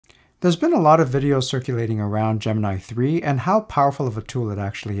There's been a lot of videos circulating around Gemini 3 and how powerful of a tool it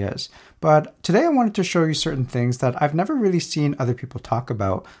actually is. But today I wanted to show you certain things that I've never really seen other people talk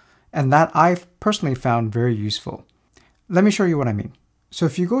about and that I've personally found very useful. Let me show you what I mean. So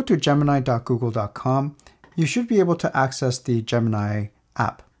if you go to gemini.google.com, you should be able to access the Gemini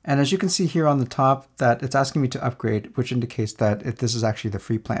app. And as you can see here on the top that it's asking me to upgrade, which indicates that this is actually the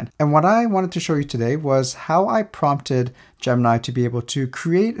free plan. And what I wanted to show you today was how I prompted Gemini to be able to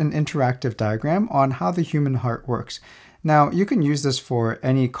create an interactive diagram on how the human heart works. Now, you can use this for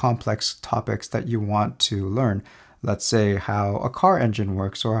any complex topics that you want to learn. Let's say how a car engine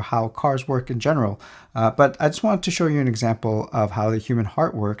works or how cars work in general. But I just wanted to show you an example of how the human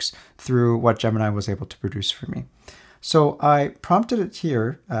heart works through what Gemini was able to produce for me. So I prompted it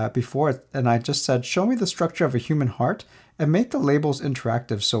here before, and I just said, show me the structure of a human heart and make the labels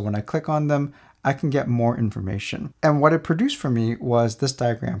interactive so when I click on them, I can get more information. And what it produced for me was this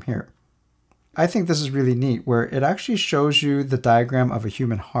diagram here. I think this is really neat, where it actually shows you the diagram of a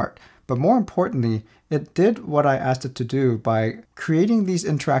human heart. But more importantly, it did what I asked it to do by creating these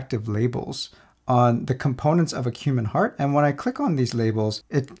interactive labels on the components of a human heart. And when I click on these labels,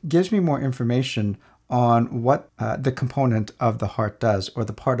 it gives me more information on what the component of the heart does, or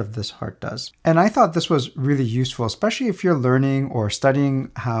the part of this heart does. And I thought this was really useful, especially if you're learning or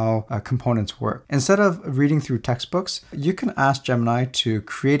studying how components work. Instead of reading through textbooks, you can ask Gemini to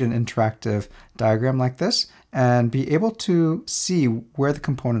create an interactive diagram like this and be able to see where the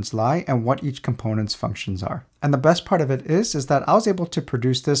components lie and what each component's functions are. And the best part of it is that I was able to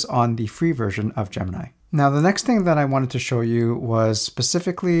produce this on the free version of Gemini. Now, the next thing that I wanted to show you was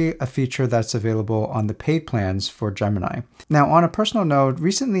specifically a feature that's available on the paid plans for Gemini. Now, on a personal note,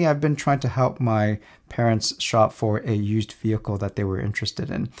 recently I've been trying to help my parents shop for a used vehicle that they were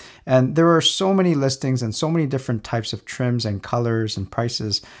interested in. And there are so many listings and so many different types of trims and colors and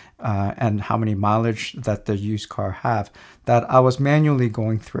prices and how many mileage that the used car have that I was manually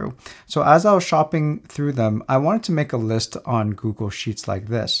going through. So as I was shopping through them, I wanted to make a list on Google Sheets like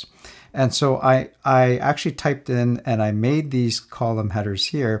this. And so I actually typed in and I made these column headers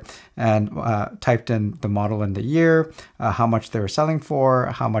here and typed in the model and the year, how much they were selling for,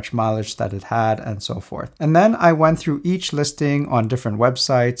 how much mileage that it had, and so forth. And then I went through each listing on different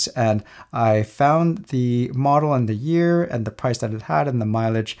websites and I found the model and the year and the price that it had and the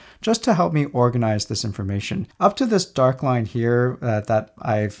mileage just to help me organize this information. Up to this dark line here that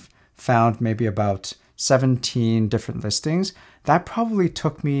I've found maybe about 17 different listings. That probably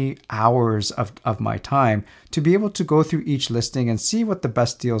took me hours of my time to be able to go through each listing and see what the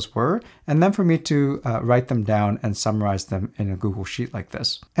best deals were, and then for me to write them down and summarize them in a Google Sheet like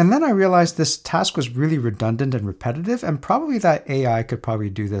this. And then I realized this task was really redundant and repetitive, and probably that AI could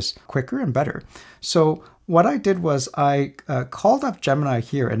probably do this quicker and better. So what I did was I called up Gemini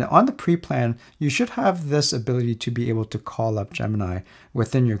here, and on the pre-plan, you should have this ability to be able to call up Gemini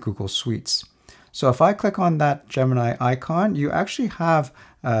within your Google Suites. So if I click on that Gemini icon, you actually have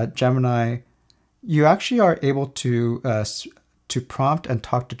Gemini. You actually are able to prompt and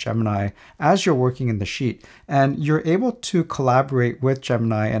talk to Gemini as you're working in the sheet. And you're able to collaborate with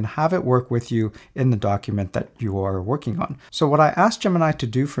Gemini and have it work with you in the document that you are working on. So what I asked Gemini to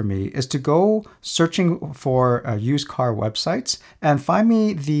do for me is to go searching for used car websites and find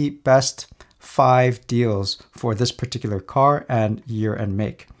me the best 5 deals for this particular car and year and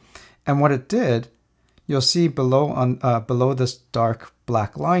make. And what it did, you'll see below this dark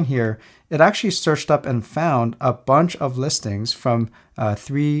black line here, it actually searched up and found a bunch of listings from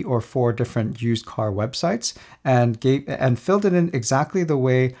 3 or 4 different used car websites and filled it in exactly the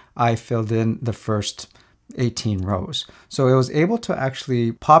way I filled in the first 18 rows. So it was able to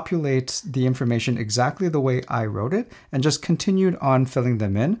actually populate the information exactly the way I wrote it and just continued on filling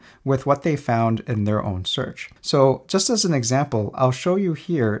them in with what they found in their own search. So just as an example, I'll show you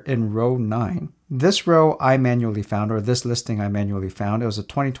here in row 9. This row I manually found, or this listing I manually found. It was a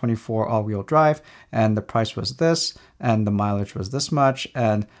 2024 all-wheel drive, and the price was this, and the mileage was this much,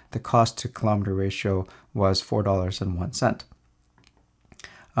 and the cost to kilometer ratio was $4.01.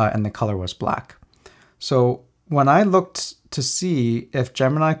 And the color was black. So when I looked to see if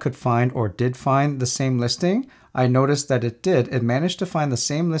Gemini could find or did find the same listing, I noticed that it did. It managed to find the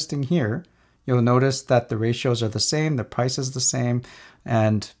same listing here. You'll notice that the ratios are the same, the price is the same,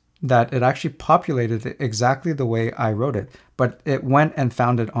 and that it actually populated it exactly the way I wrote it, but it went and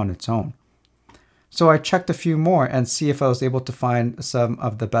found it on its own. So I checked a few more and see if I was able to find some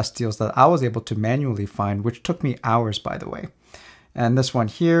of the best deals that I was able to manually find, which took me hours, by the way. And this one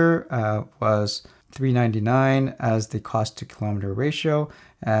here was $3.99 as the cost to kilometer ratio.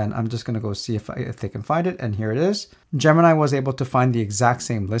 And I'm just going to go see if they can find it. And here it is. Gemini was able to find the exact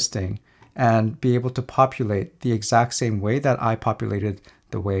same listing and be able to populate the exact same way that I populated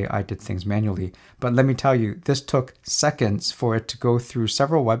the way I did things manually. But let me tell you, this took seconds for it to go through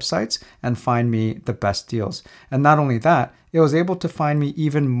several websites and find me the best deals. And not only that, it was able to find me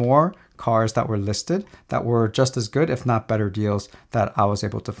even more cars that were listed that were just as good, if not better deals that I was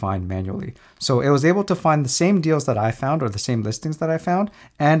able to find manually. So it was able to find the same deals that I found or the same listings that I found,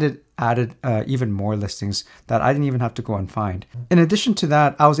 and it added even more listings that I didn't even have to go and find. In addition to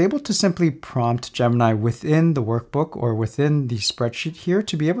that, I was able to simply prompt Gemini within the workbook or within the spreadsheet here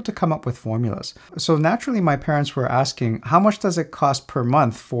to be able to come up with formulas. So naturally, my parents were asking, how much does it cost per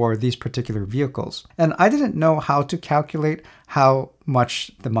month for these particular vehicles? And I didn't know how to calculate how much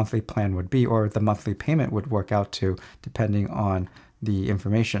the monthly plan would be or the monthly payment would work out to, depending on the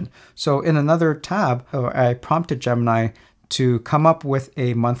information. So in another tab, I prompted Gemini to come up with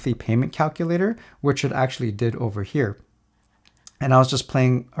a monthly payment calculator, which it actually did over here. And I was just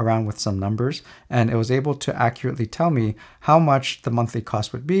playing around with some numbers, and it was able to accurately tell me how much the monthly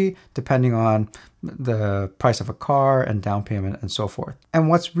cost would be, depending on the price of a car and down payment and so forth. And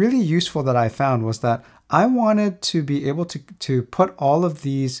what's really useful that I found was that I wanted to be able to put all of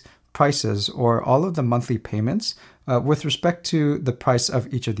these prices or all of the monthly payments with respect to the price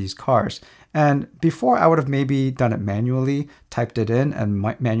of each of these cars. And before, I would have maybe done it manually, typed it in and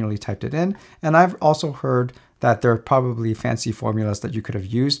manually typed it in. And I've also heard that there are probably fancy formulas that you could have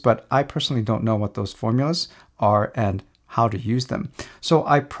used, but I personally don't know what those formulas are and how to use them. So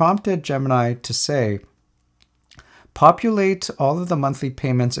I prompted Gemini to say, populate all of the monthly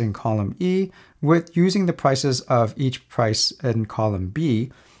payments in column E with using the prices of each price in column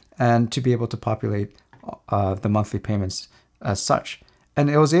B, and to be able to populate the monthly payments as such. And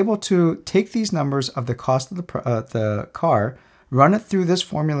it was able to take these numbers of the cost of the car, run it through this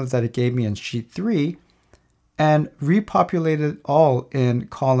formula that it gave me in sheet 3, and repopulate it all in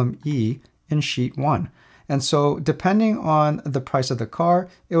column E in sheet 1. And so depending on the price of the car,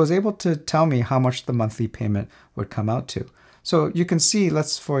 it was able to tell me how much the monthly payment would come out to. So you can see,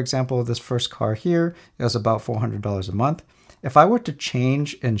 for example, this first car here, it was about $400 a month. If I were to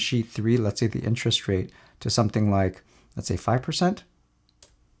change in sheet 3, let's say the interest rate to something like, let's say 5%,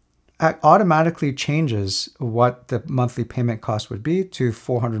 it automatically changes what the monthly payment cost would be to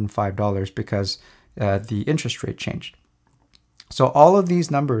 $405 because the interest rate changed. So all of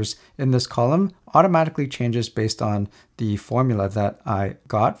these numbers in this column automatically changes based on the formula that I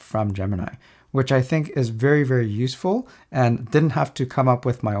got from Gemini, which I think is very, very useful and didn't have to come up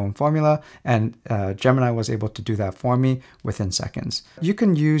with my own formula. And Gemini was able to do that for me within seconds. You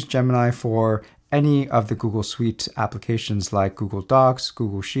can use Gemini for any of the Google Suite applications like Google Docs,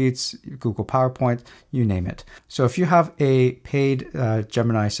 Google Sheets, Google PowerPoint, you name it. So if you have a paid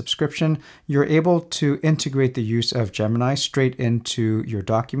Gemini subscription, you're able to integrate the use of Gemini straight into your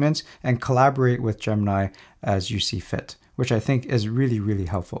documents and collaborate with Gemini as you see fit, which I think is really, really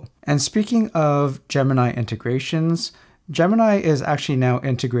helpful. And speaking of Gemini integrations, Gemini is actually now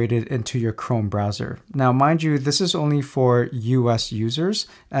integrated into your Chrome browser. Now, mind you, this is only for US users,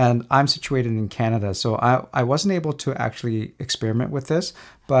 and I'm situated in Canada, so I wasn't able to actually experiment with this,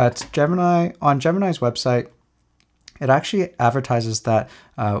 but on Gemini's website, it actually advertises that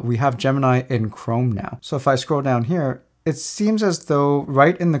we have Gemini in Chrome now. So if I scroll down here, it seems as though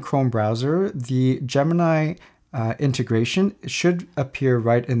right in the Chrome browser, the Gemini integration should appear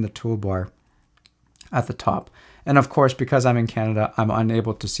right in the toolbar at the top. And of course, because I'm in Canada, I'm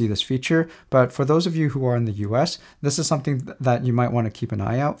unable to see this feature. But for those of you who are in the US, this is something that you might want to keep an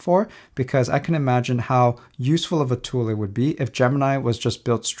eye out for, because I can imagine how useful of a tool it would be if Gemini was just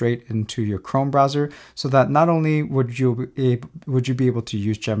built straight into your Chrome browser, so that not only would you be able to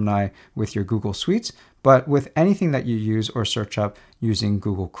use Gemini with your Google Suites, but with anything that you use or search up using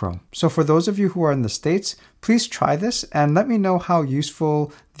Google Chrome. So for those of you who are in the States, please try this and let me know how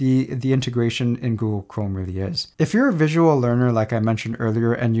useful the integration in Google Chrome really is. If you're a visual learner, like I mentioned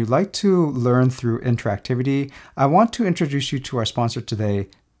earlier, and you like to learn through interactivity, I want to introduce you to our sponsor today,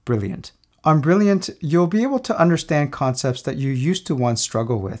 Brilliant. On Brilliant, you'll be able to understand concepts that you used to once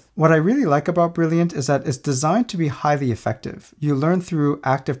struggle with. What I really like about Brilliant is that it's designed to be highly effective. You learn through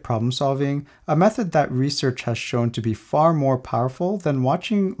active problem solving, a method that research has shown to be far more powerful than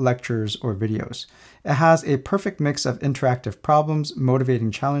watching lectures or videos. It has a perfect mix of interactive problems, motivating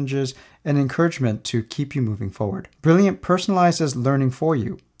challenges, and encouragement to keep you moving forward. Brilliant personalizes learning for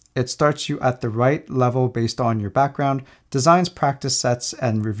you. It starts you at the right level based on your background, designs practice sets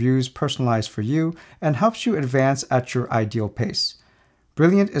and reviews personalized for you, and helps you advance at your ideal pace.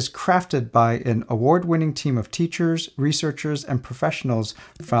 Brilliant is crafted by an award-winning team of teachers, researchers, and professionals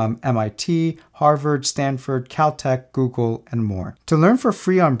from MIT, Harvard, Stanford, Caltech, Google, and more. To learn for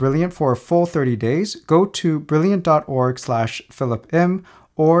free on Brilliant for a full 30 days, go to brilliant.org/philipm,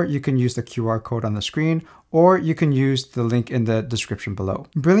 or you can use the QR code on the screen, or you can use the link in the description below.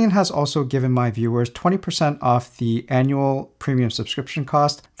 Brilliant has also given my viewers 20% off the annual premium subscription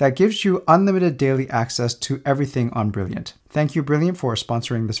cost that gives you unlimited daily access to everything on Brilliant. Thank you, Brilliant, for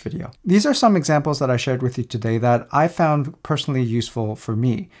sponsoring this video. These are some examples that I shared with you today that I found personally useful for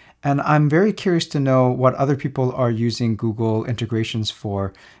me. And I'm very curious to know what other people are using Google integrations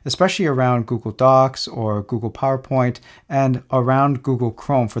for, especially around Google Docs or Google PowerPoint and around Google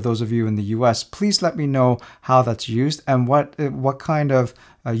Chrome. For those of you in the US, please let me know how that's used and what kind of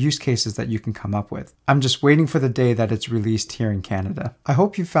use cases that you can come up with. I'm just waiting for the day that it's released here in Canada. I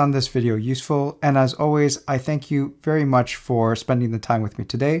hope you found this video useful, and as always, I thank you very much for spending the time with me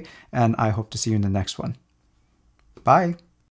today, and I hope to see you in the next one. Bye!